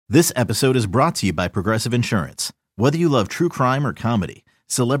This episode is brought to you by Progressive Insurance. Whether you love true crime or comedy,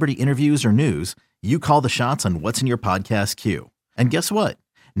 celebrity interviews or news, you call the shots on what's in your podcast queue. And guess what?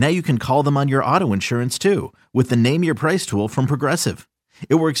 Now you can call them on your auto insurance too with the Name Your Price tool from Progressive.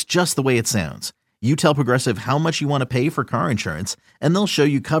 It works just the way it sounds. You tell Progressive how much you want to pay for car insurance, and they'll show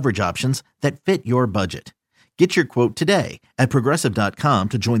you coverage options that fit your budget. Get your quote today at Progressive.com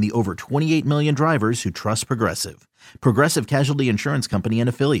to join the over 28 million drivers who trust Progressive. Progressive Casualty Insurance Company and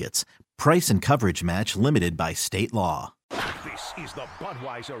Affiliates. Price and coverage match limited by state law. This is the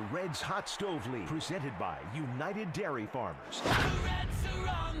Budweiser Reds Hot Stove League, presented by United Dairy Farmers. The Reds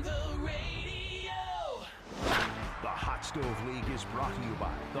are on the radio. The Hot Stove League is brought to you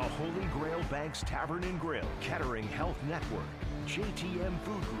by the Holy Grail Banks Tavern and Grill, Kettering Health Network, JTM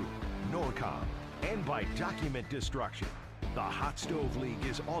Food Group, Norcom, and by Document Destruction. The Hot Stove League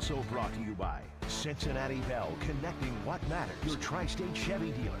is also brought to you by Cincinnati Bell, connecting what matters. Your Tri-State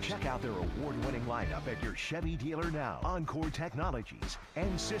Chevy dealer. Check out their award-winning lineup at your Chevy dealer now. Encore Technologies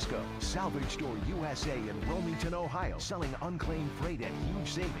and Cisco. Salvage Store USA in Wilmington, Ohio, selling unclaimed freight at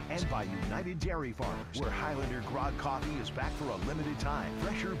huge savings. And by United Dairy Farmers, where Highlander Grog Coffee is back for a limited time.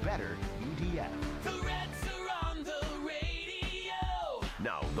 Fresher, better, UDF. The Reds are on the radio.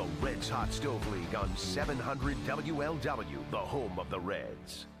 Now, the Reds Hot Stove League on 700 WLW, the home of the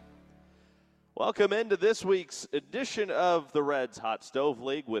Reds. Welcome into this week's edition of the Reds Hot Stove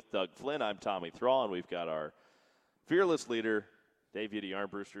League with Doug Flynn. I'm Tommy Thrall, and we've got our fearless leader, Dave Yiddy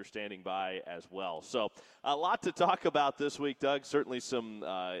Armbruster, standing by as well. So a lot to talk about this week, Doug. Certainly some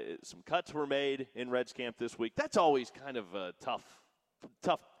cuts were made in Reds camp this week. That's always kind of a tough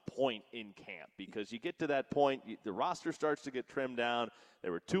point in camp, because you get to that point, the roster starts to get trimmed down.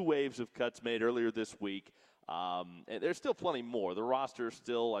 There were 2 waves of cuts made earlier this week. And there's still plenty more. The roster is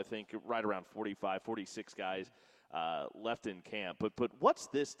still, I think, right around 45, 46 guys left in camp. But what's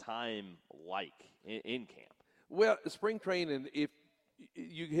this time like in camp? Well, spring training, if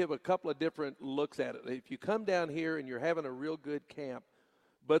you have a couple of different looks at it. If you come down here and you're having a real good camp,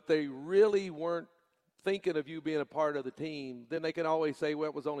 but they really weren't thinking of you being a part of the team, then they can always say, well,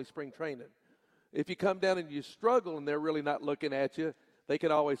 it was only spring training. If you come down and you struggle and they're really not looking at you, they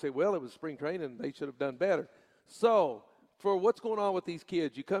can always say, well, it was spring training, they should have done better. So for what's going on with these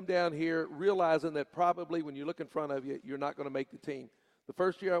kids, you come down here realizing that probably when you look in front of you, you're not going to make the team. The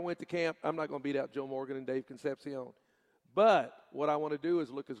first year I went to camp, I'm not going to beat out Joe Morgan and Dave Concepcion. But what I want to do is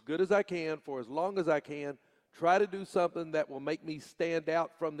look as good as I can for as long as I can, try to do something that will make me stand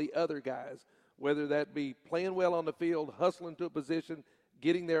out from the other guys, whether that be playing well on the field, hustling to a position,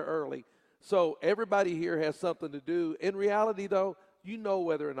 getting there early. So everybody here has something to do. In reality, though, you know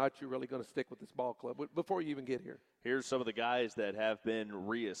whether or not you're really going to stick with this ball club before you even get here. Here's some of the guys that have been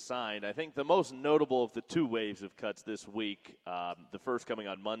reassigned. I think the most notable of the 2 waves of cuts this week, the first coming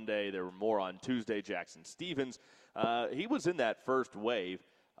on Monday, there were more on Tuesday. Jackson Stevens, he was in that first wave,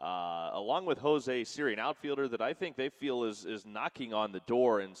 along with Jose Siri, an outfielder that I think they feel is knocking on the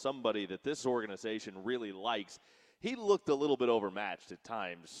door and somebody that this organization really likes. He looked a little bit overmatched at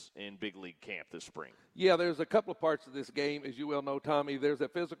times in big league camp this spring. Yeah, there's a couple of parts of this game, as you well know, Tommy. There's a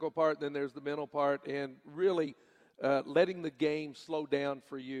physical part, then there's the mental part, and really letting the game slow down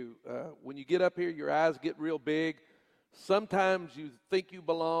for you. When you get up here, your eyes get real big. Sometimes you think you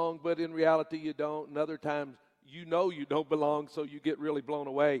belong, but in reality you don't, and other times you know you don't belong, so you get really blown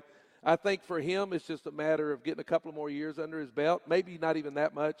away. I think for him it's just a matter of getting a couple of more years under his belt, maybe not even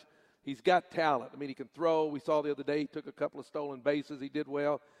that much. He's got talent. I mean, he can throw. We saw the other day he took a couple of stolen bases. He did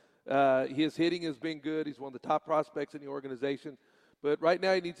well. His hitting has been good. He's one of the top prospects in the organization. But right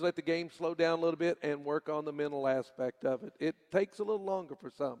now he needs to let the game slow down a little bit and work on the mental aspect of it. It takes a little longer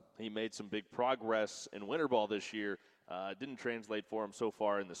for some. He made some big progress in winter ball this year. Didn't translate for him so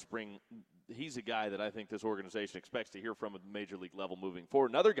far in the spring. He's a guy that I think this organization expects to hear from at the major league level moving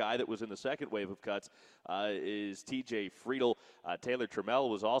forward. Another guy that was in the second wave of cuts is T.J. Friedl. Taylor Trammell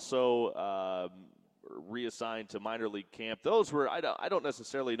was also reassigned to minor league camp. Those were, I don't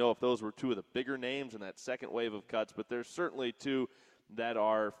necessarily know if those were 2 of the bigger names in that second wave of cuts, but there's certainly 2 that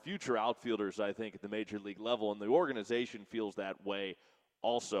are future outfielders, I think, at the major league level, and the organization feels that way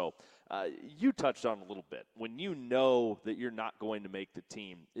also. You touched on a little bit. When you know that you're not going to make the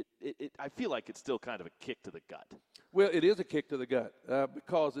team, I feel like it's still kind of a kick to the gut. Well, it is a kick to the gut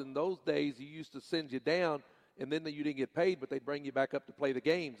because in those days you used to send you down and then you didn't get paid, but they'd bring you back up to play the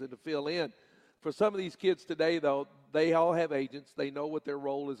games and to fill in. For some of these kids today, though, they all have agents. They know what their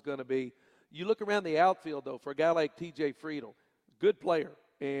role is going to be. You look around the outfield, though, for a guy like T.J. Friedl, good player,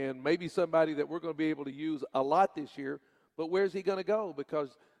 and maybe somebody that we're going to be able to use a lot this year, but where's he going to go?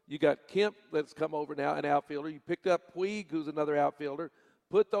 Because you got Kemp that's come over now, an outfielder. You picked up Puig, who's another outfielder.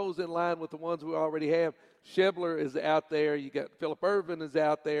 put those in line with the ones we already have. Shebler is out there. You got Phillip Irvin is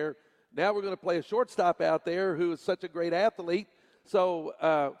out there. Now we're going to play a shortstop out there who is such a great athlete. So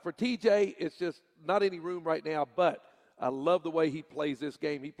for TJ, it's just not any room right now, but I love the way he plays this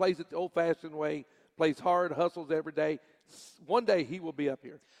game. He plays it the old-fashioned way, plays hard, hustles every day. One day he will be up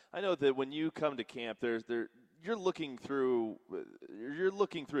here. I know that when you come to camp, you're looking through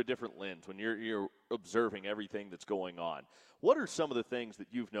a different lens when you're observing everything that's going on. What are some of the things that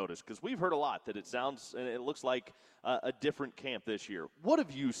you've noticed? Because we've heard a lot that it sounds and it looks like a different camp this year. What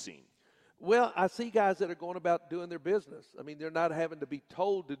have you seen? Well, I see guys that are going about doing their business. I mean, they're not having to be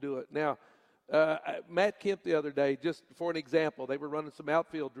told to do it. Now, Matt Kemp the other day, just for an example, they were running some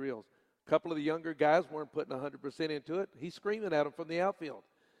outfield drills. A couple of the younger guys weren't putting 100% into it. He's screaming at them from the outfield.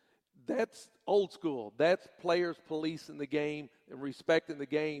 That's old school. That's players policing the game and respecting the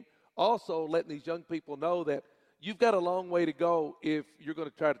game. Also letting these young people know that you've got a long way to go if you're going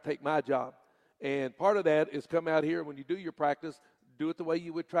to try to take my job. And part of that is come out here when you do your practice, do it the way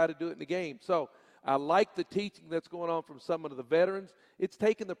you would try to do it in the game. So I like the teaching that's going on from some of the veterans. It's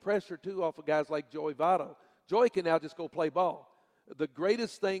taking the pressure, too, off of guys like Joey Votto. Joey can now just go play ball. The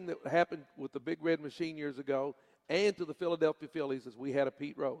greatest thing that happened with the Big Red Machine years ago and to the Philadelphia Phillies is we had a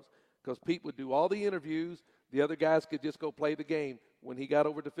Pete Rose. Because Pete would do all the interviews. The other guys could just go play the game. When he got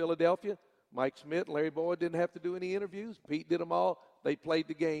over to Philadelphia, Mike Schmidt, Larry Boyd didn't have to do any interviews. Pete did them all. They played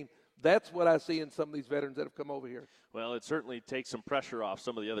the game. That's what I see in some of these veterans that have come over here. Well, it certainly takes some pressure off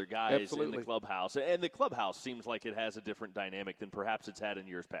some of the other guys Absolutely. in the clubhouse. And the clubhouse seems like it has a different dynamic than perhaps it's had in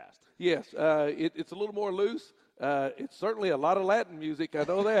years past. Yes, it's a little more loose. It's certainly a lot of Latin music. I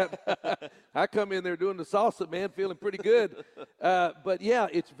know that. I come in there doing the salsa, man, feeling pretty good. But, yeah,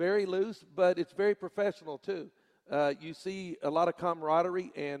 it's very loose, but it's very professional, too. You see a lot of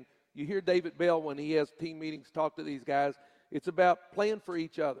camaraderie, and you hear David Bell when he has team meetings talk to these guys. It's about playing for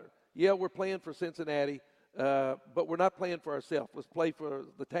each other. Yeah, we're playing for Cincinnati, but we're not playing for ourselves. Let's play for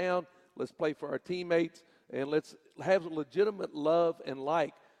the town. Let's play for our teammates, and let's have legitimate love and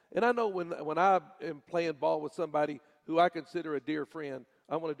like. And I know when I am playing ball with somebody who I consider a dear friend,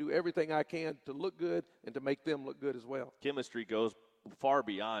 I want to do everything I can to look good and to make them look good as well. Chemistry goes far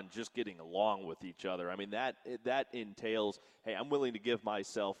beyond just getting along with each other. I mean, that entails, hey, I'm willing to give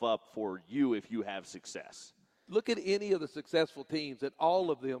myself up for you if you have success. Look at any of the successful teams, and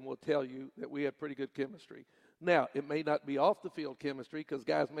all of them will tell you that we have pretty good chemistry. Now, it may not be off the field chemistry because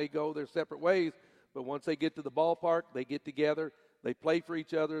guys may go their separate ways, but once they get to the ballpark, they get together, they play for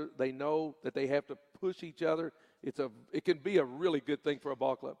each other, they know that they have to push each other. It can be a really good thing for a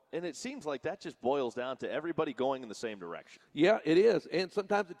ball club. And it seems like that just boils down to everybody going in the same direction. Yeah, it is, and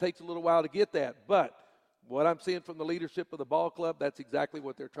sometimes it takes a little while to get that, but what I'm seeing from the leadership of the ball club, that's exactly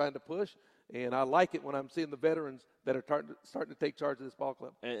what they're trying to push. And I like it when I'm seeing the veterans that are starting to take charge of this ball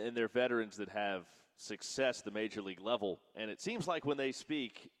club. And they're veterans that have success at the major league level. And it seems like when they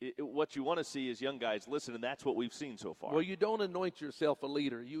speak, what you want to see is young guys listen, and that's what we've seen so far. Well, you don't anoint yourself a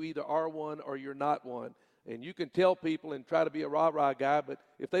leader. You either are one or you're not one. And you can tell people and try to be a rah-rah guy, but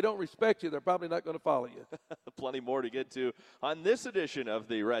if they don't respect you, they're probably not going to follow you. Plenty more to get to on this edition of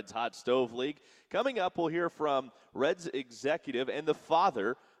the Reds Hot Stove League. Coming up, we'll hear from Reds executive and the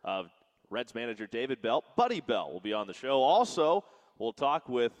father of Reds manager David Bell. Buddy Bell will be on the show. Also, we'll talk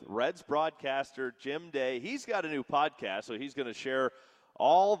with Reds broadcaster Jim Day. He's got a new podcast, so he's going to share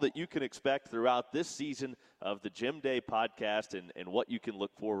all that you can expect throughout this season of the Jim Day podcast and what you can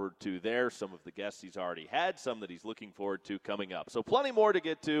look forward to there. Some of the guests he's already had, some that he's looking forward to coming up. So plenty more to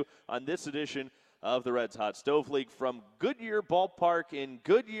get to on this edition of the Reds Hot Stove League from Goodyear Ballpark in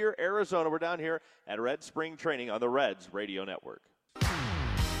Goodyear, Arizona. We're down here at Red Spring Training on the Reds Radio Network.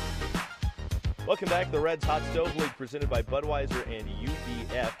 Welcome back to the Reds Hot Stove League presented by Budweiser and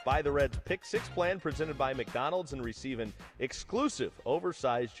UDF. Buy the Reds Pick 6 plan presented by McDonald's and receive an exclusive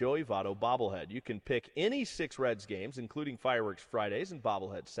oversized Joey Votto bobblehead. You can pick any 6 Reds games, including Fireworks Fridays and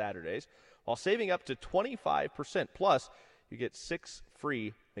Bobblehead Saturdays, while saving up to 25%. Plus, you get 6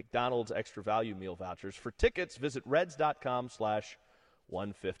 free McDonald's Extra Value Meal vouchers. For tickets, visit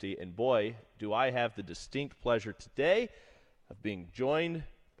reds.com/150. And boy, do I have the distinct pleasure today of being joined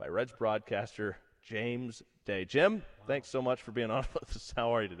by Reds broadcaster James Day. Jim, thanks so much for being on with us.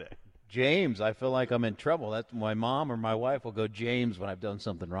 How are you today? James, I feel like I'm in trouble. That's my mom or my wife will go James when I've done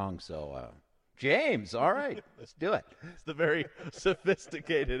something wrong. So, James, all right, let's do it. It's the very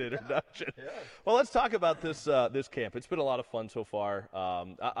sophisticated introduction. Yeah. Well, let's talk about this camp. It's been a lot of fun so far.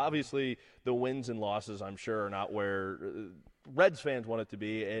 Obviously, the wins and losses, I'm sure, are not where Reds fans want it to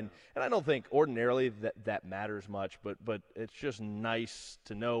be, and I don't think ordinarily that matters much, but it's just nice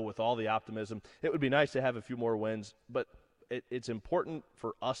to know with all the optimism. It would be nice to have a few more wins, but it's important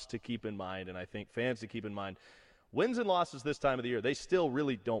for us to keep in mind, and I think fans to keep in mind, wins and losses this time of the year, they still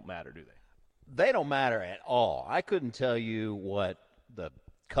really don't matter, do they? They don't matter at all. I couldn't tell you what the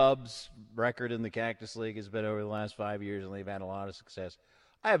Cubs' record in the Cactus League has been over the last 5 years, and they've had a lot of success.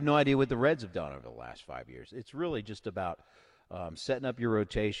 I have no idea what the Reds have done over the last 5 years. It's really just about setting up your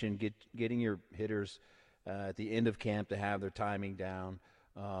rotation, getting your hitters at the end of camp to have their timing down,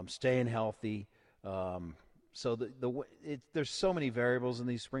 staying healthy. So there's so many variables in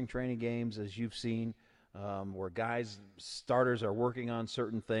these spring training games, as you've seen, where starters are working on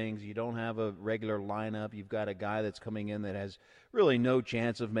certain things. You don't have a regular lineup. You've got a guy that's coming in that has really no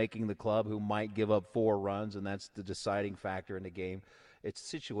chance of making the club, who might give up 4 runs, and that's the deciding factor in the game. It's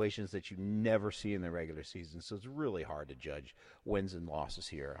situations that you never see in the regular season, so it's really hard to judge wins and losses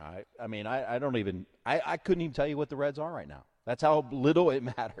here. I mean, I couldn't even tell you what the Reds are right now. That's how little it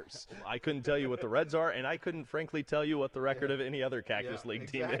matters. I couldn't tell you what the Reds are, and I couldn't, frankly, tell you what the record of any other Cactus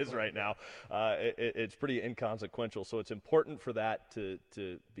League team is right now. It's pretty inconsequential, so it's important for that to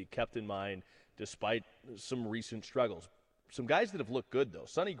be kept in mind despite some recent struggles. Some guys that have looked good, though.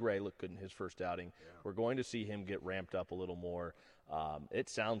 Sonny Gray looked good in his first outing. Yeah. We're going to see him get ramped up a little more. It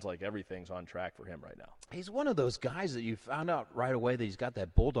sounds like everything's on track for him right now. He's one of those guys that you found out right away that he's got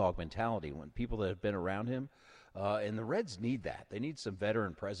that bulldog mentality when people that have been around him. And the Reds need that. They need some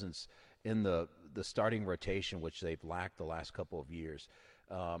veteran presence in the starting rotation, which they've lacked the last couple of years.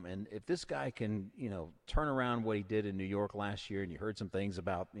 And if this guy can, turn around what he did in New York last year, and you heard some things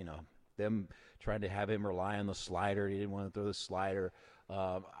about, them trying to have him rely on the slider. He didn't want to throw the slider.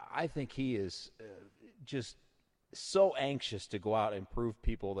 I think he is just so anxious to go out and prove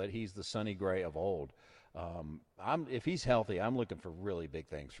people that he's the Sonny Gray of old. If he's healthy, I'm looking for really big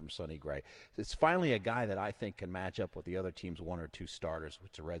things from Sonny Gray. It's finally a guy that I think can match up with the other team's 1 or 2 starters,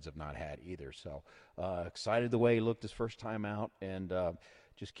 which the Reds have not had either. So excited the way he looked his first time out, and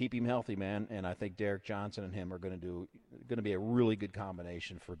just keep him healthy, man. And I think Derek Johnson and him are going to be a really good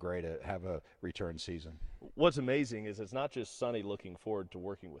combination for Gray to have a return season. What's amazing is it's not just Sonny looking forward to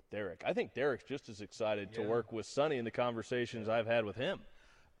working with Derek. I think Derek's just as excited to work with Sonny in the conversations I've had with him.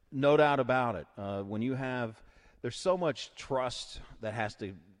 No doubt about it. There's so much trust that has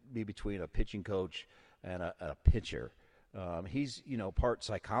to be between a pitching coach and a pitcher. He's, part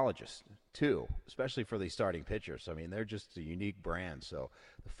psychologist, too, especially for these starting pitchers. I mean, they're just a unique brand. So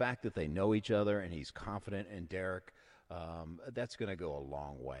the fact that they know each other and he's confident in Derek, that's going to go a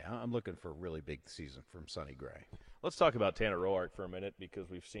long way. I'm looking for a really big season from Sonny Gray. Let's talk about Tanner Roark for a minute, because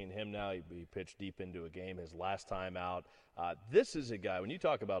we've seen him now. He pitched deep into a game his last time out. This is a guy, when you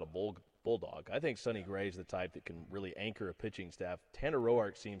talk about a bulldog, I think Sonny Gray is the type that can really anchor a pitching staff. Tanner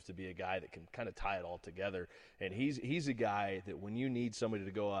Roark seems to be a guy that can kind of tie it all together, and he's a guy that when you need somebody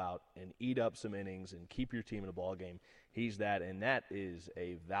to go out and eat up some innings and keep your team in a ball game, he's that, and that is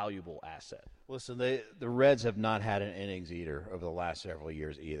a valuable asset. Listen, the Reds have not had an innings eater over the last several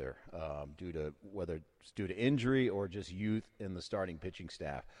years either, whether it's due to injury or just youth in the starting pitching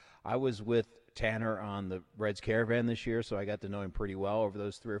staff. I was with Tanner on the Reds Caravan this year, so I got to know him pretty well over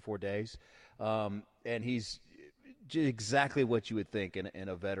those 3 or 4 days. And he's exactly what you would think in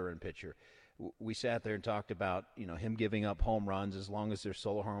a veteran pitcher. We sat there and talked about, him giving up home runs as long as they're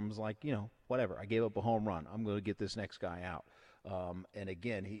solo homes. Like, whatever. I gave up a home run. I'm going to get this next guy out. And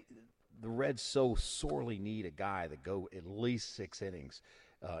again, the Reds so sorely need a guy that go at least 6 innings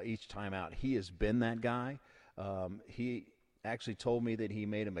each time out. He has been that guy. He actually told me that he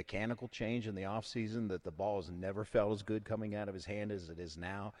made a mechanical change in the offseason, that the ball has never felt as good coming out of his hand as it is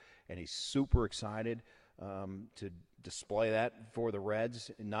now, and he's super excited to display that for the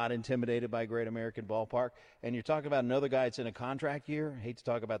Reds, not intimidated by Great American Ballpark. And you're talking about another guy that's in a contract year. I hate to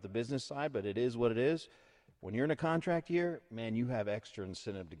talk about the business side, but it is what it is. When you're in a contract year, man, you have extra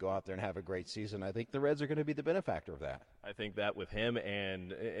incentive to go out there and have a great season. I think the Reds are going to be the benefactor of that. I think that with him,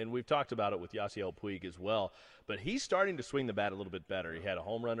 and we've talked about it with Yasiel Puig as well, but he's starting to swing the bat a little bit better. He had a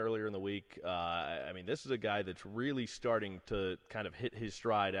home run earlier in the week. This is a guy that's really starting to kind of hit his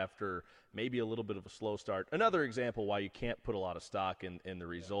stride after maybe a little bit of a slow start. Another example why you can't put a lot of stock in the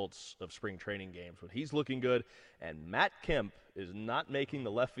results of spring training games, but he's looking good, and Matt Kemp is not making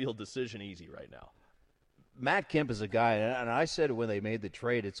the left field decision easy right now. Matt Kemp is a guy, and I said when they made the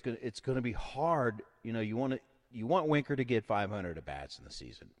trade, it's going to be hard. You want Winker to get 500 at bats in the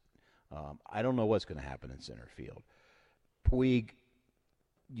season. I don't know what's going to happen in center field. Puig,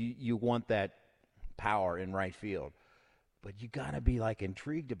 you want that power in right field, but you got to be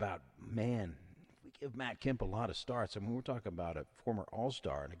intrigued about, man, if we give Matt Kemp a lot of starts. I mean, we're talking about a former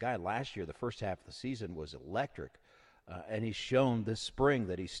All-Star and a guy last year, the first half of the season was electric, and he's shown this spring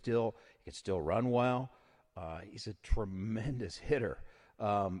that he can still run well. He's a tremendous hitter.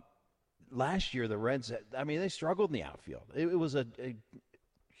 Last year, the Reds, they struggled in the outfield. It was a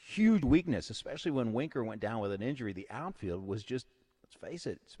huge weakness, especially when Winker went down with an injury. The outfield was just, let's face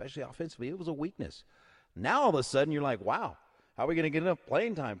it, especially offensively, it was a weakness. Now all of a sudden you're like, wow, how are we going to get enough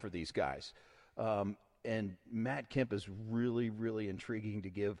playing time for these guys? And Matt Kemp is really, really intriguing to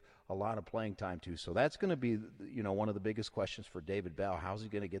give a lot of playing time to. So that's going to be, one of the biggest questions for David Bell. How's he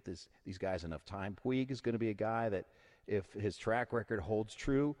going to get these guys enough time? Puig is going to be a guy that, if his track record holds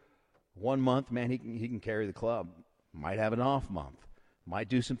true, 1 month, man, he can carry the club. Might have an off month. Might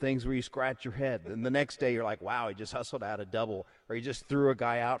do some things where you scratch your head. Then the next day you're like, wow, he just hustled out a double, or he just threw a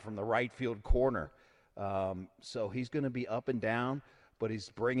guy out from the right field corner. So he's going to be up and down, but he's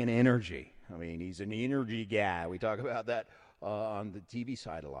bringing energy. I mean, he's an energy guy. We talk about that on the TV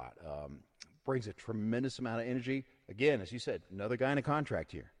side a lot. Brings a tremendous amount of energy. Again, as you said, another guy in a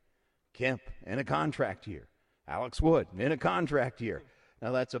contract here. Kemp in a contract here. Alex Wood in a contract here.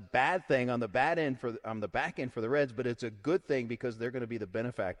 Now that's a bad thing on the back end for the Reds, but it's a good thing because they're going to be the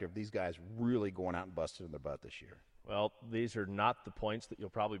benefactor of these guys really going out and busting in their butt this year. Well, these are not the points that you'll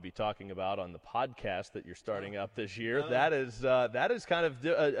probably be talking about on the podcast that you're starting up this year. That is kind of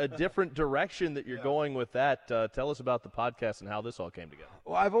a different direction that you're going with that. Tell us about the podcast and how this all came together.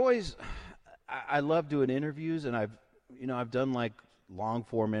 Well, I love doing interviews, and I've done like long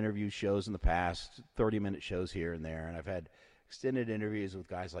form interview shows in the past, 30-minute shows here and there, and I've had extended interviews with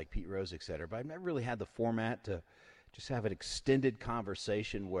guys like Pete Rose, et cetera, but I've never really had the format to just have an extended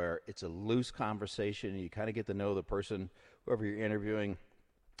conversation where it's a loose conversation and you kind of get to know the person, whoever you're interviewing,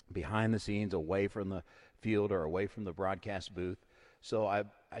 behind the scenes, away from the field or away from the broadcast booth. So I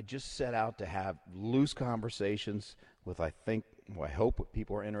just set out to have loose conversations with, I hope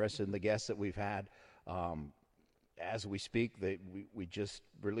people are interested in the guests that we've had. As we speak, we just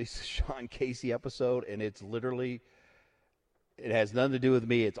released the Sean Casey episode, and it's literally, it has nothing to do with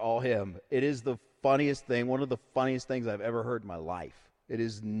me. It's all him. It is the funniest thing, one of the funniest things I've ever heard in my life. It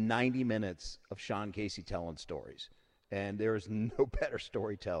is 90 minutes of Sean Casey telling stories, and there is no better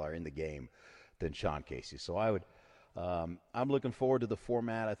storyteller in the game than Sean Casey. So I'm looking forward to the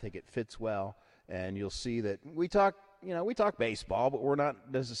format. I think it fits well, and you'll see that we talk baseball, but we're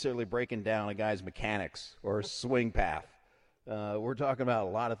not necessarily breaking down a guy's mechanics or a swing path. We're talking about a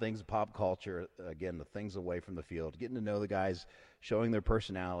lot of things in pop culture, again, the things away from the field, getting to know the guys, showing their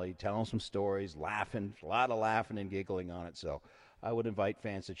personality, telling some stories, laughing, a lot of laughing and giggling on it. So I would invite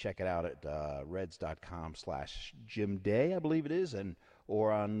fans to check it out at reds.com/JimDay, I believe it is,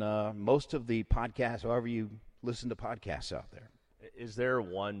 or on most of the podcasts, however you listen to podcasts out there. Is there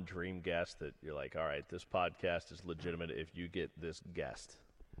one dream guest that you're like, all right, this podcast is legitimate if you get this guest?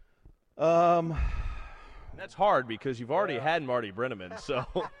 That's hard because you've already had Marty Brennaman, so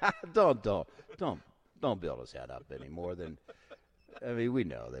don't build his head up any more than. I mean, we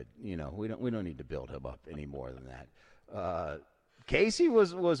know that we don't need to build him up any more than that. Casey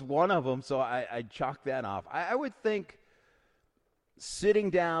was one of them, so I chalked that off. I would think sitting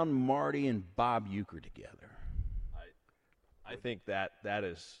down Marty and Bob Uecker together. I think that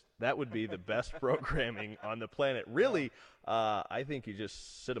would be the best programming on the planet. Really, I think you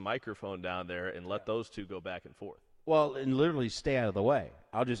just sit a microphone down there and let those two go back and forth. Well, and literally stay out of the way.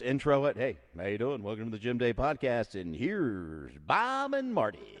 I'll just intro it. Hey, how you doing? Welcome to the Jim Day Podcast, and here's Bob and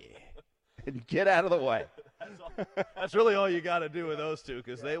Marty. And get out of the way. That's really all you got to do with those two,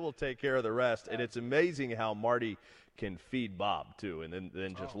 because they will take care of the rest. And it's amazing how Marty can feed Bob, too, and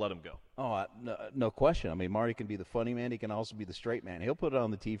then just let him go. Oh, no question. I mean, Marty can be the funny man. He can also be the straight man. He'll put it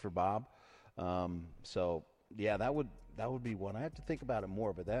on the tee for Bob. So, yeah, that would be one. I have to think about it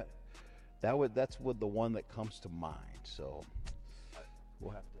more, but that's the one that comes to mind. So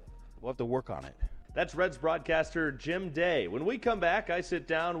we'll have to work on it. That's Reds broadcaster Jim Day. When we come back, I sit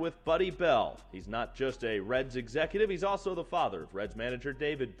down with Buddy Bell. He's not just a Reds executive, he's also the father of Reds manager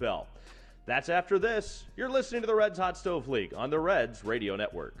David Bell. That's after this. You're listening to the Reds Hot Stove League on the Reds Radio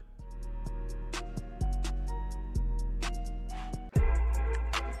Network.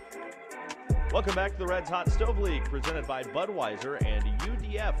 Welcome back to the Reds Hot Stove League, presented by Budweiser and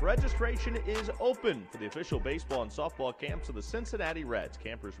UDF. Registration is open for the official baseball and softball camps of the Cincinnati Reds.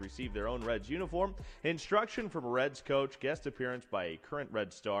 Campers receive their own Reds uniform, instruction from a Reds coach, guest appearance by a current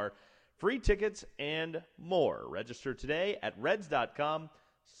Red star, free tickets, and more. Register today at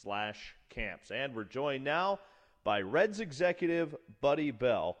reds.com/camps. And we're joined now by Reds executive Buddy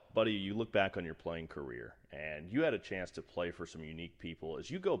Bell. Buddy, you look back on your playing career, and you had a chance to play for some unique people.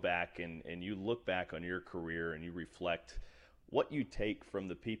 As you go back and you look back on your career and you reflect what you take from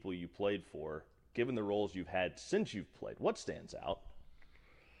the people you played for, given the roles you've had since you've played, what stands out?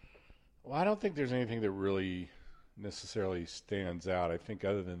 Well, I don't think there's anything that really necessarily stands out. I think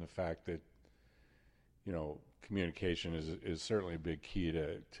other than the fact that, communication is certainly a big key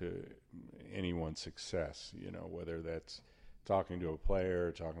to anyone's success, whether that's talking to a player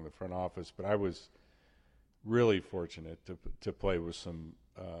or talking to the front office. But I was really fortunate to play with some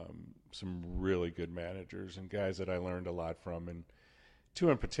really good managers and guys that I learned a lot from. And two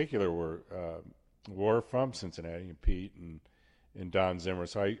in particular were from Cincinnati, and Pete and Don Zimmer.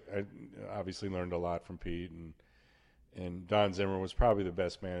 So I obviously learned a lot from Pete, and Don Zimmer was probably the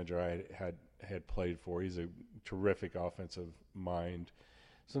best manager I had played for. He's a terrific offensive mind.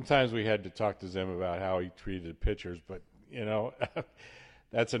 Sometimes we had to talk to Zim about how he treated pitchers, but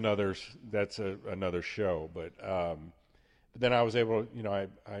that's another show. But then I was able to,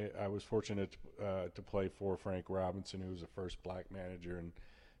 I was fortunate to play for Frank Robinson, who was the first black manager, and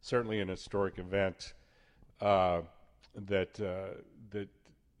certainly an historic event. That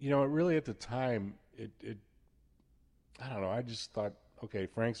really at the time it I don't know, I just thought, okay,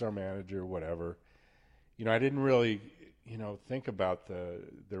 Frank's our manager, whatever. I didn't really think about the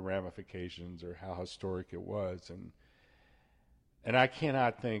ramifications or how historic it was, and I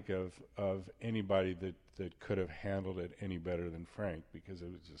cannot think of anybody that could have handled it any better than Frank, because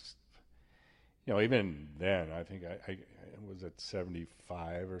it was just even then, I think I was at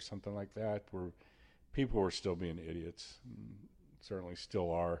 75 or something like that, where people were still being idiots, certainly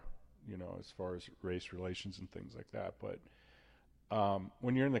still are, as far as race relations and things like that. But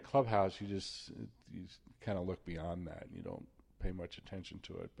when you're in the clubhouse, you kind of look beyond that. You don't pay much attention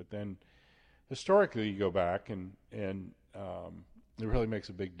to it. But then historically, you go back and it really makes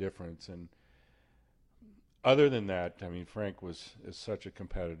a big difference. And other than that, I mean, Frank is such a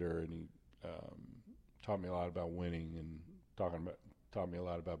competitor, and he taught me a lot about winning, and taught me a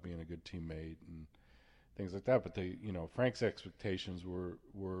lot about being a good teammate and things like that. But Frank's expectations were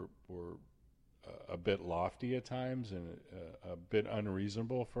a bit lofty at times, and a bit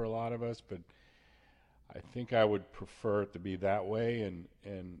unreasonable for a lot of us. But I think I would prefer it to be that way and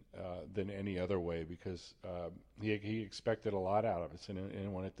than any other way, because he expected a lot out of us,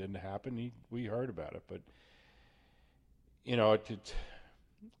 and when it didn't happen, we heard about it. But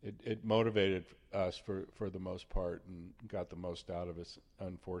it motivated us for the most part, and got the most out of us.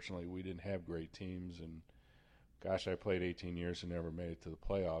 Unfortunately, we didn't have great teams, and gosh, I played 18 years and never made it to the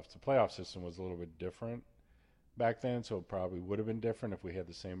playoffs. The playoff system was a little bit different back then, so it probably would have been different if we had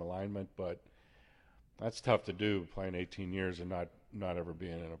the same alignment, but that's tough to do, playing 18 years and not ever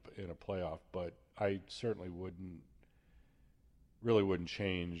being in a playoff. But I certainly wouldn't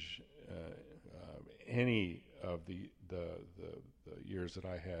change any of the years that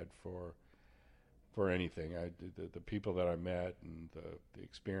I had for anything. The people that I met, and the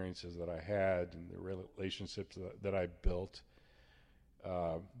experiences that I had, and the relationships that I built,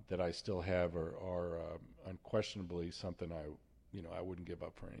 that I still have, are unquestionably something I wouldn't give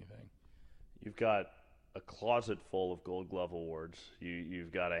up for anything. You've got a closet full of Gold Glove awards.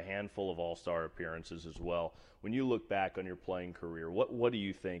 You've got a handful of All-Star appearances as well. When you look back on your playing career, what do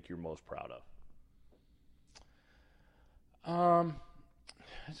you think you're most proud of?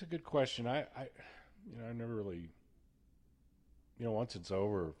 That's a good question. I never really, once it's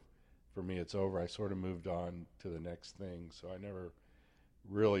over, for me, it's over. I sort of moved on to the next thing, so I never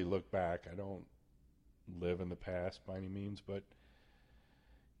really look back. I don't live in the past by any means, but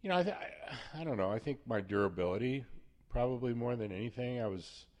I don't know. I think my durability, probably more than anything. I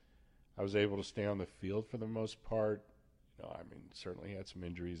was able to stay on the field for the most part. I mean, certainly had some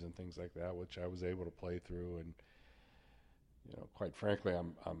injuries and things like that, which I was able to play through. And quite frankly,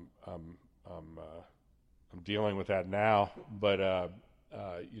 I'm dealing with that now. But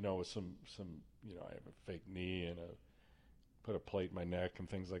with some I have a fake knee and put a plate in my neck and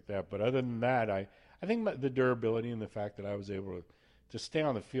things like that. But other than that, I think the durability and the fact that I was able to stay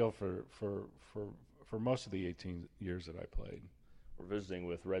on the field for most of the 18 years that I played. We're visiting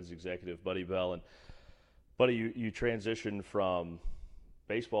with Reds executive Buddy Bell, and Buddy, you transitioned from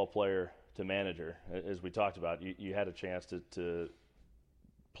baseball player to manager. As we talked about, you had a chance to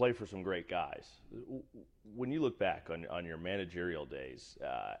play for some great guys. When you look back on your managerial days,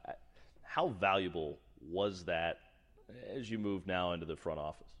 how valuable was that as you move now into the front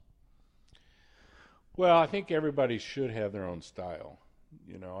office? Well, I think everybody should have their own style.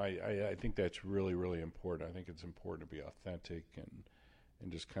 I think that's really, really important. I think it's important to be authentic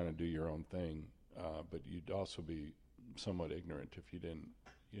and just kind of do your own thing. But you'd also be somewhat ignorant if you didn't,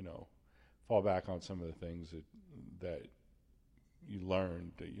 fall back on some of the things that you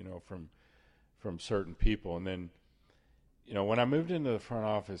learned, from certain people. And then, when I moved into the front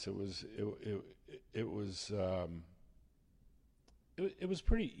office, it was it was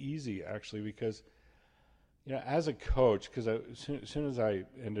pretty easy actually, because as a coach, because as soon as I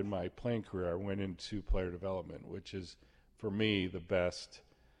ended my playing career, I went into player development, which is for me the best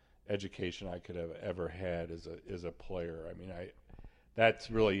education I could have ever had as a player. I mean,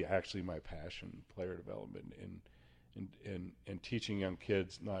 that's really actually my passion, player development, and teaching young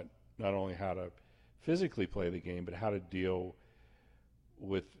kids not only how to physically play the game, but how to deal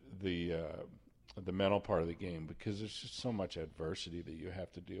with the mental part of the game, because there's just so much adversity that you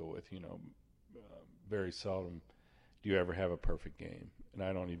have to deal with. Very seldom do you ever have a perfect game, and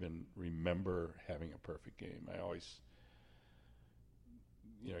I don't even remember having a perfect game. I always,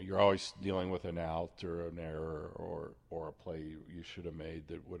 you're always dealing with an out or an error or a play you should have made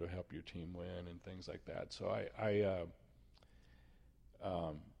that would have helped your team win and things like that. So I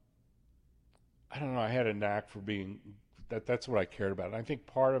don't know. I had a knack for being that's what I cared about. And I think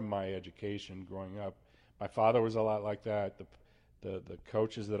part of my education growing up, my father was a lot like that. The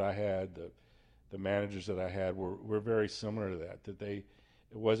coaches that I had, the managers that I had were very similar to that. It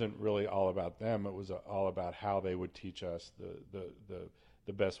wasn't really all about them. It was all about how they would teach us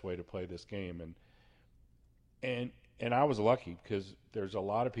the best way to play this game. And I was lucky, because there's a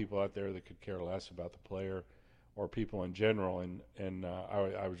lot of people out there that could care less about the player or people in general, and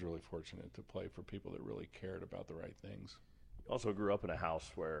I was really fortunate to play for people that really cared about the right things. You also grew up in a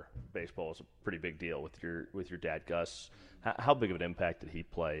house where baseball was a pretty big deal with your dad, Gus. How big of an impact did he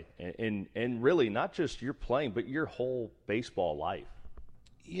play? And really, not just your playing, but your whole baseball life.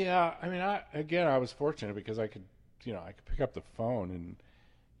 Yeah, I mean, I was fortunate because I could pick up the phone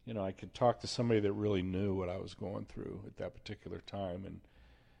and I could talk to somebody that really knew what I was going through at that particular time. And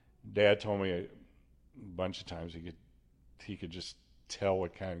Dad told me a bunch of times he could just tell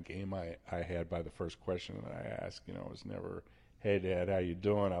what kind of game I had by the first question that I asked. It was never, "Hey Dad, how you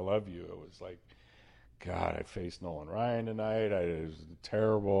doing? I love you." It was like, "God, I faced Nolan Ryan tonight. It was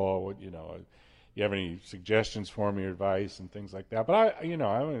terrible. You have any suggestions for me, or advice and things like that?" But I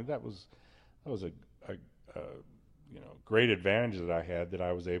mean, that was a great advantage that I had, that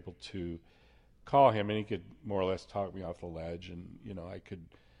I was able to call him and he could more or less talk me off the ledge, and I could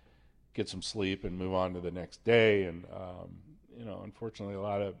get some sleep and move on to the next day. And unfortunately, a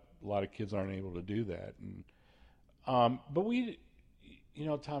lot of kids aren't able to do that. And but we,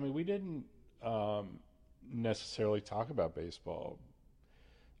 Tommy, we didn't necessarily talk about baseball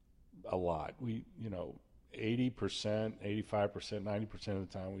a lot. We, 80%, 85%, 90%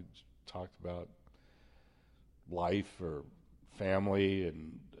 of the time we talked about life or family,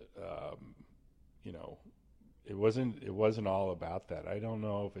 and it wasn't all about that. I don't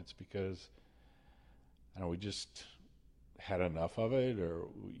know if it's because we just had enough of it, or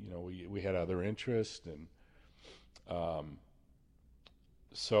we had other interests, and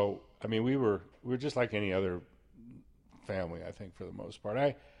so I mean we were just like any other family, I think, for the most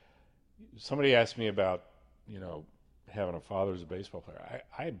part. Somebody asked me about having a father as a baseball player.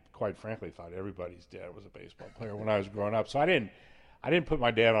 I quite frankly thought everybody's dad was a baseball player when I was growing up. So I didn't put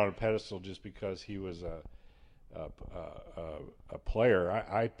my dad on a pedestal just because he was a player.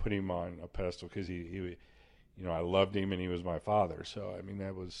 I put him on a pedestal because he I loved him and he was my father. So I mean,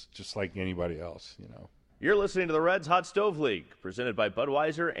 that was just like anybody else. You're listening to the Reds Hot Stove League, presented by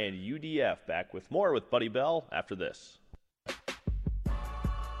Budweiser and UDF. Back with more with Buddy Bell after this.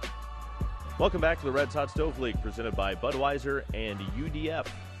 Welcome back to the Reds Hot Stove League, presented by Budweiser and UDF.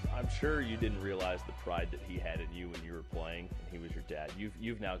 I'm sure you didn't realize the pride that he had in you when you were playing and he was your dad.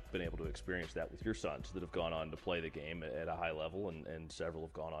 You've now been able to experience that with your sons that have gone on to play the game at a high level, and several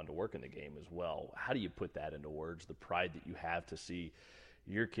have gone on to work in the game as well. How do you put that into words, the pride that you have to see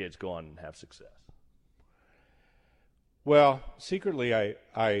your kids go on and have success? Well, secretly, I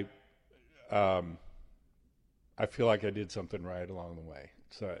feel like I did something right along the way.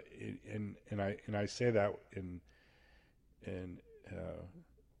 So, and I say that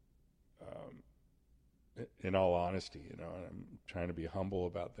in all honesty, and I'm trying to be humble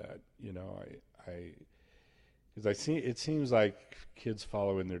about that. Because it seems like kids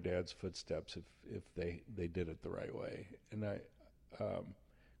follow in their dad's footsteps if they did it the right way. And of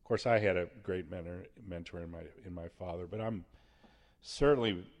course, I had a great mentor in my father, but I'm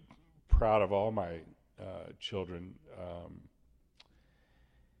certainly proud of all my children.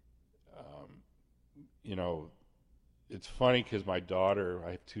 It's funny because my daughter,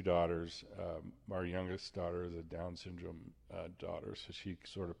 I have two daughters. Our youngest daughter is a Down syndrome daughter, so she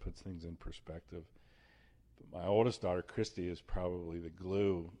sort of puts things in perspective. But my oldest daughter, Christy, is probably the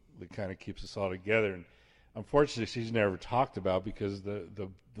glue that kind of keeps us all together. And unfortunately, she's never talked about, because the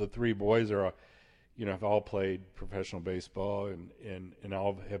three boys are, have all played professional baseball and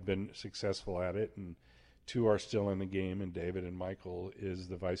all have been successful at it. And two are still in the game, and David and Michael is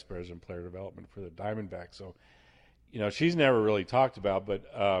the vice president of player development for the Diamondbacks. So, she's never really talked about, but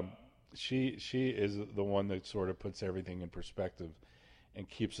she is the one that sort of puts everything in perspective and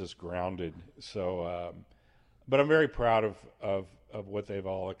keeps us grounded. So, but I'm very proud of what they've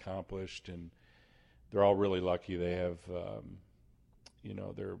all accomplished, and they're all really lucky. They have,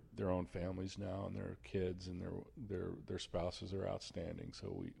 their own families now, and their kids, and their spouses are outstanding.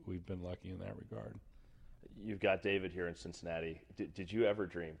 So we've been lucky in that regard. You've got David here in Cincinnati. Did you ever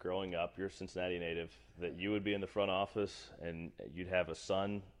dream, growing up, you're a Cincinnati native, that you would be in the front office and you'd have a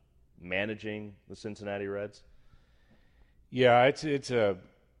son managing the Cincinnati Reds? Yeah, it's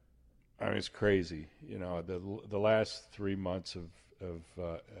crazy. The last 3 months of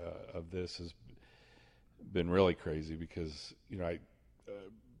this has been really crazy because I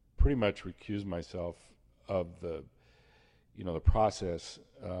pretty much recused myself of the process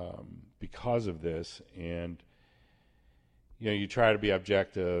because of this, and you try to be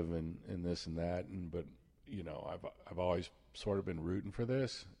objective and this and that, but I've always sort of been rooting for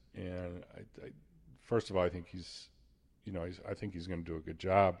this, and I first of all I think he's going to do a good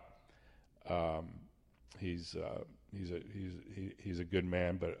job. He's a good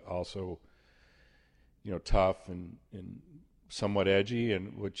man, but also tough and somewhat edgy,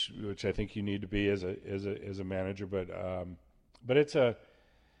 and which I think you need to be as a manager. But it's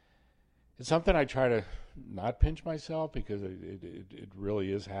something I try to not pinch myself because it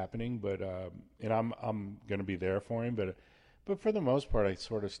really is happening. But and I'm going to be there for him. But for the most part, I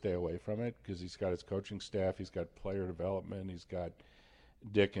sort of stay away from it because he's got his coaching staff, he's got player development, he's got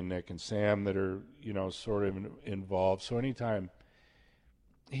Dick and Nick and Sam that are sort of involved. So anytime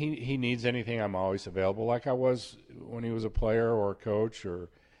he needs anything, I'm always available, like I was when he was a player or a coach or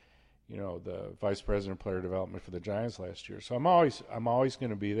the vice president of player development for the Giants last year. So I'm always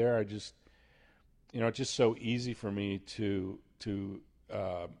going to be there. I just it's just so easy for me to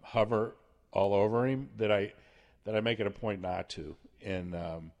hover all over him that I make it a point not to. And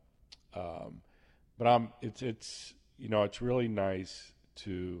but it's really nice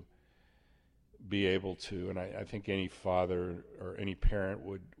to be able to, and I think any father or any parent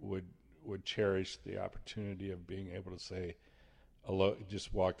would cherish the opportunity of being able to say hello,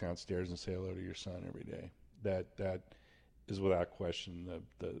 just walk downstairs and say hello to your son every day. That is without question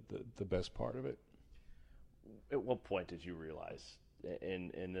the best part of it. At what point did you realize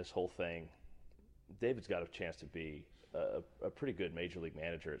in this whole thing, David's got a chance to be a pretty good major league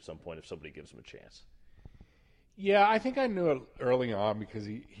manager at some point if somebody gives him a chance? Yeah, I think I knew it early on because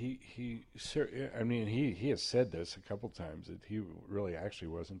he has said this a couple times that he really actually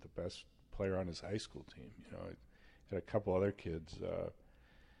wasn't the best player on his high school team. Had a couple other kids,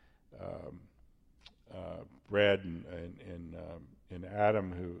 Brad and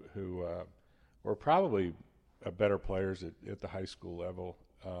Adam, who were probably better players at the high school level.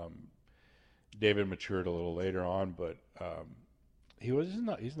 David matured a little later on, but he's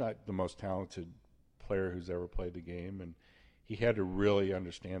not the most talented player who's ever played the game, and he had to really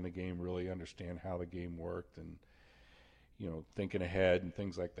understand the game, really understand how the game worked, and thinking ahead and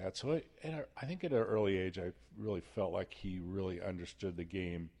things like that. So I think at an early age I really felt like he really understood the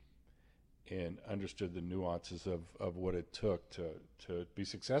game and understood the nuances of what it took to be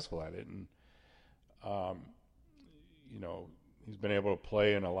successful at it. And he's been able to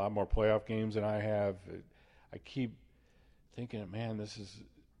play in a lot more playoff games than I have. I keep thinking, man, this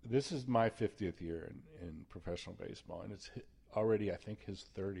is my 50th year in professional baseball, and it's already, I think, his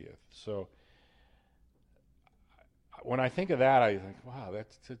 30th. So when I think of that, I think, wow,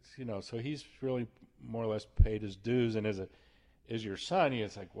 that's so he's really more or less paid his dues. And as your son,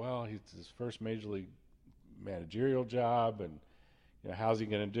 it's like, well, he's his first major league managerial job, and how's he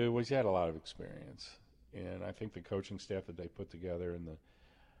going to do? Well, he's had a lot of experience, and I think the coaching staff that they put together and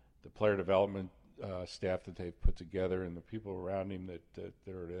the player development staff that they've put together and the people around him that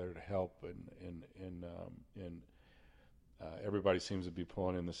are there to help and everybody seems to be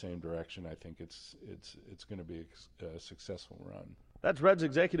pulling in the same direction. I think it's going to be a successful run. That's Reds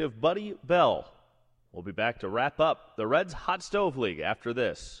executive Buddy Bell. We'll be back to wrap up the Reds Hot Stove League after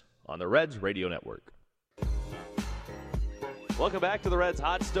this on the Reds Radio Network. Welcome back to the Reds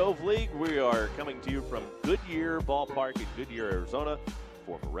Hot Stove League. We are coming to you from Goodyear Ballpark in Goodyear, Arizona.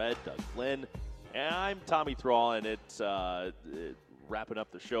 Former Red Doug Flynn. And I'm Tommy Thrall, and it's wrapping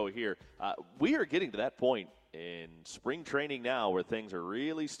up the show here. We are getting to that point in spring training now where things are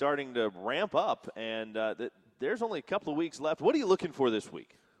really starting to ramp up, and there's only a couple of weeks left. What are you looking for this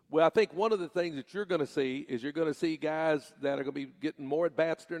week? Well, I think one of the things that you're going to see is you're going to see guys that are going to be getting more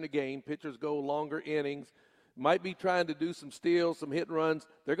at-bats during the game. Pitchers go longer innings. might be trying to do some steals, some hit and runs.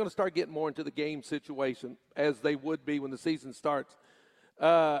 They're going to start getting more into the game situation as they would be when the season starts.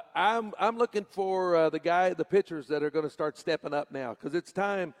 I'm looking for the pitchers that are going to start stepping up now because it's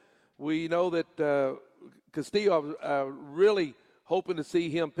time. We know that Castillo, really hoping to see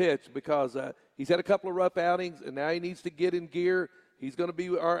him pitch because he's had a couple of rough outings, and now he needs to get in gear. He's going to be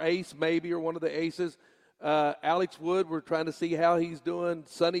our ace maybe or one of the aces. Alex Wood, we're trying to see how he's doing.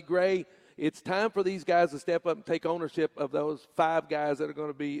 Sonny Gray. It's time for these guys to step up and take ownership of those 5 guys that are going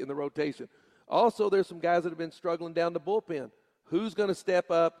to be in the rotation. Also, there's some guys that have been struggling down the bullpen. Who's going to step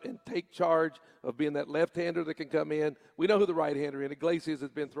up and take charge of being that left-hander that can come in? We know who the right-hander is. Iglesias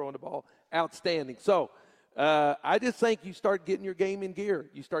has been throwing the ball outstanding. So I just think you start getting your game in gear.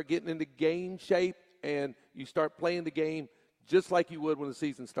 You start getting into game shape, and you start playing the game just like you would when the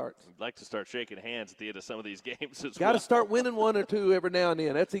season starts. I'd like to start shaking hands at the end of some of these games as Got to start winning 1 or 2 every now and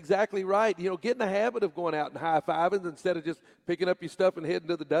then. That's exactly right. Get in the habit of going out and high-fiving instead of just picking up your stuff and heading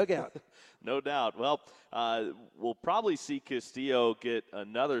to the dugout. No doubt. Well, we'll probably see Castillo get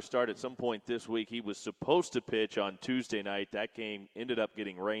another start at some point this week. He was supposed to pitch on Tuesday night. That game ended up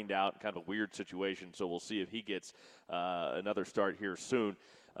getting rained out, kind of a weird situation, so we'll see if he gets another start here soon,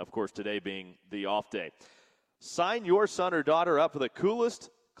 of course, today being the off day. Sign your son or daughter up for the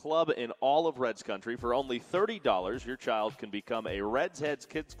coolest club in all of Reds country. For only $30, your child can become a Reds Heads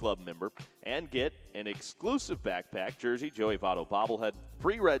Kids Club member and get an exclusive backpack, jersey, Joey Votto bobblehead,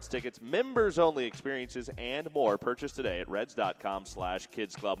 free Reds tickets, members-only experiences, and more. Purchase today at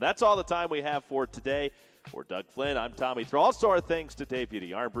reds.com/kidsclub. That's all the time we have for today. For Doug Flynn, I'm Tommy Thrall. Also our thanks to Dave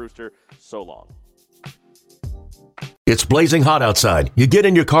Beauty, Arn Brewster. So long. It's blazing hot outside. You get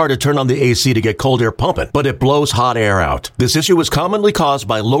in your car to turn on the AC to get cold air pumping, but it blows hot air out. This issue is commonly caused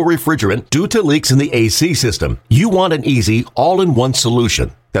by low refrigerant due to leaks in the AC system. You want an easy, all-in-one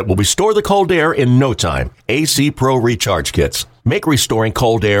solution that will restore the cold air in no time. AC Pro Recharge Kits make restoring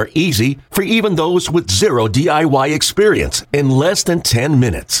cold air easy for even those with zero DIY experience in less than 10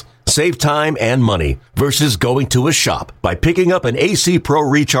 minutes. Save time and money versus going to a shop by picking up an AC Pro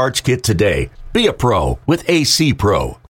Recharge Kit today. Be a pro with AC Pro.